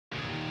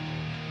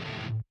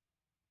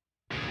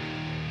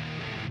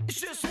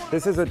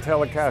This is a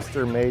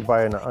Telecaster made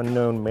by an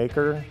unknown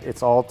maker.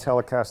 It's all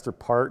Telecaster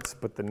parts,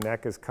 but the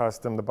neck is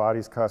custom, the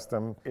body's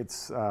custom.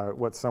 It's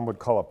what some would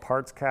call a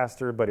parts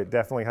caster, but it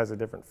definitely has a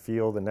different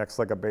feel. The neck's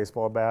like a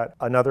baseball bat.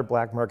 Another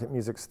Black Market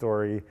Music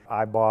story.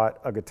 I bought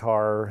a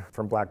guitar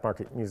from Black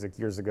Market Music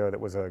years ago that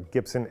was a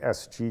Gibson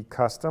SG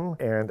custom,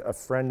 and a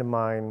friend of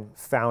mine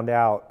found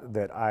out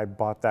that I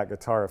bought that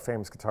guitar. A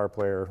famous guitar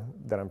player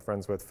that I'm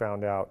friends with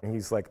found out, and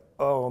he's like,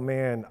 "Oh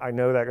man, I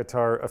know that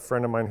guitar." A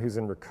friend of mine who's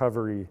in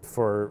recovery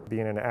for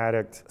being an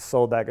addict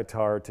sold that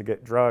guitar to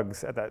get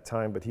drugs at that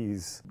time, but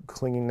he's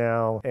clean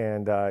now,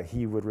 and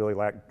he would really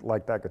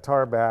like that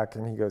guitar back,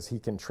 and he goes, he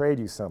can trade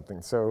you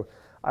something. So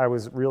I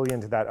was really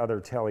into that other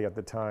Tele at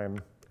the time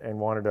and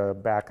wanted a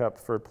backup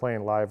for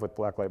playing live with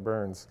Blacklight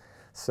Burns.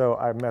 So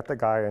I met the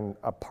guy in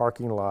a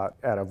parking lot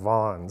at a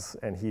Vons,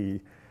 and he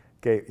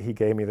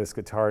gave me this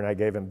guitar, and I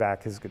gave him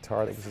back his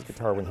guitar. That was his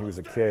guitar when he was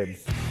a kid.